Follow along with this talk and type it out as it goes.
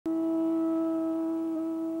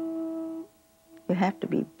You have to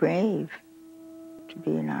be brave to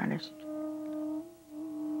be an artist.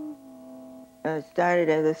 I started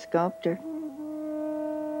as a sculptor.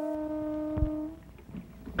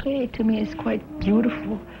 Clay to me is quite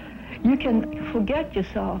beautiful. You can forget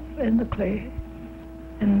yourself in the clay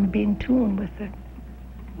and be in tune with it.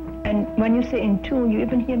 And when you say in tune, you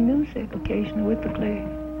even hear music occasionally with the clay.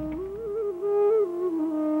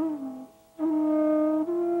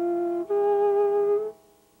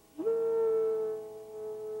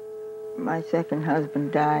 My second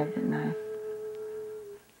husband died, and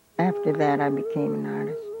after that I became an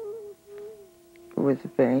artist. It was a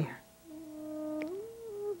very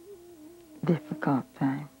difficult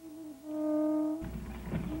time.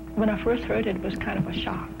 When I first heard it, it was kind of a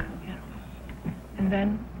shock, you know. And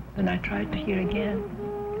then I tried to hear again.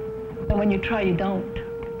 And when you try, you don't.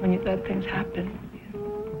 When you let things happen,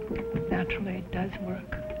 naturally it does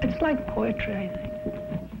work. It's like poetry, I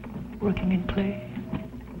think, working in clay.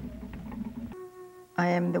 I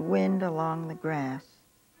am the wind along the grass.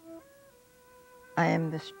 I am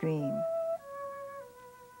the stream.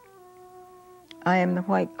 I am the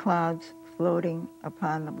white clouds floating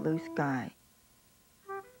upon the blue sky.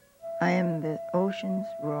 I am the ocean's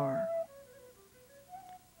roar.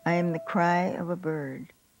 I am the cry of a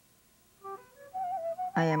bird.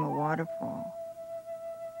 I am a waterfall.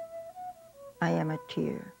 I am a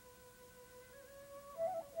tear.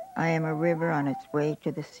 I am a river on its way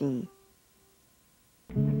to the sea.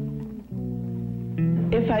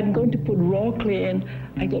 If I'm going to put raw clay in,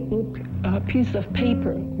 I get a piece of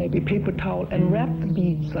paper, maybe paper towel, and wrap the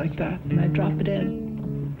beads like that, and I drop it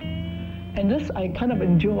in. And this I kind of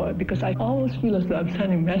enjoy because I always feel as though I'm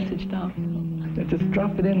sending a message down. So I just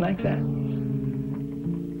drop it in like that.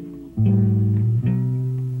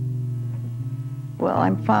 Well,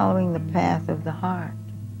 I'm following the path of the heart.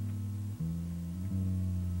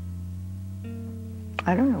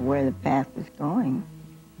 I don't know where the path is going.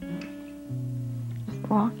 Just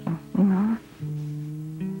walking, you know.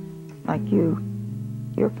 Like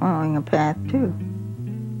you're following a path too.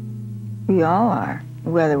 We all are,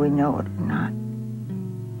 whether we know it or not.